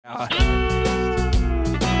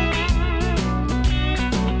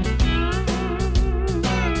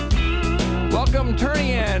Welcome,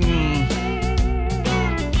 Turnian.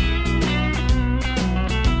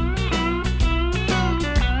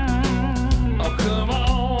 Oh, come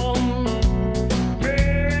on,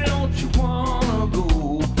 baby, don't you wanna go?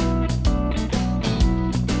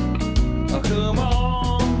 Oh, come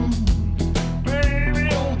on, baby,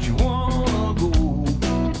 don't you wanna go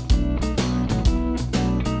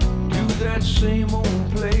to that same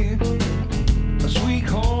old place, a sweet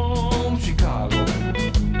home, Chicago?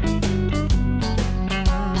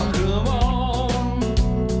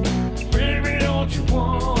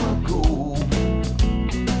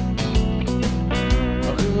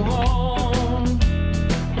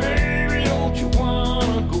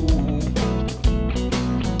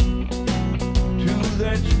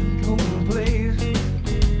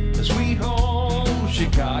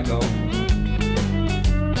 Chicago.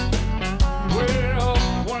 Well,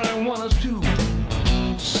 1 and 1 is 2,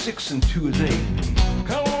 6 and 2 is 8.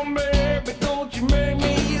 Come on, baby, don't you make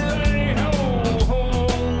me late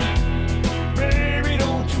home. Baby,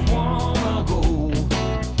 don't you wanna go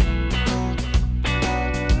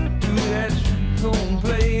to that sweet home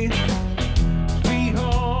place, sweet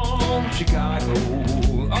home Chicago?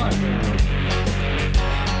 All right.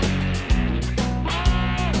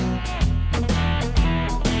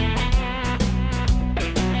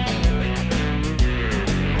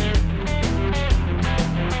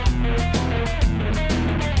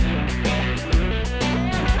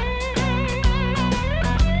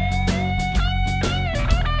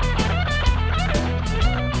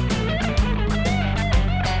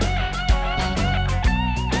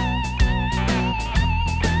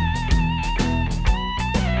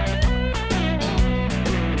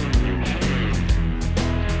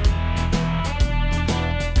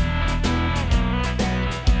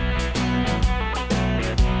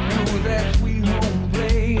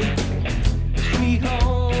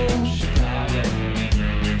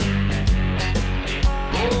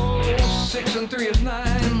 And 3 is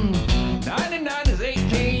 9, 99 is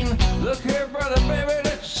 18. Look here, brother, baby,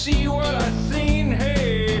 let's see what I've seen.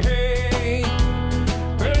 Hey, hey,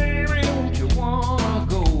 baby, don't you wanna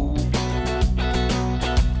go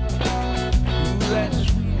to that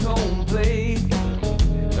sweet home place,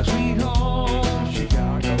 that sweet home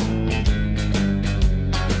Chicago?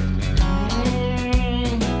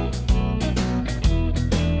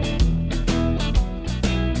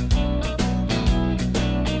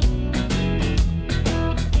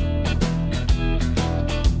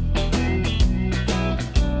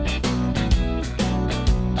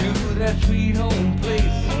 That sweet home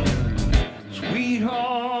place, sweet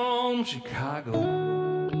home Chicago,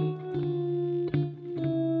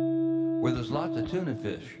 where there's lots of tuna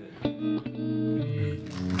fish.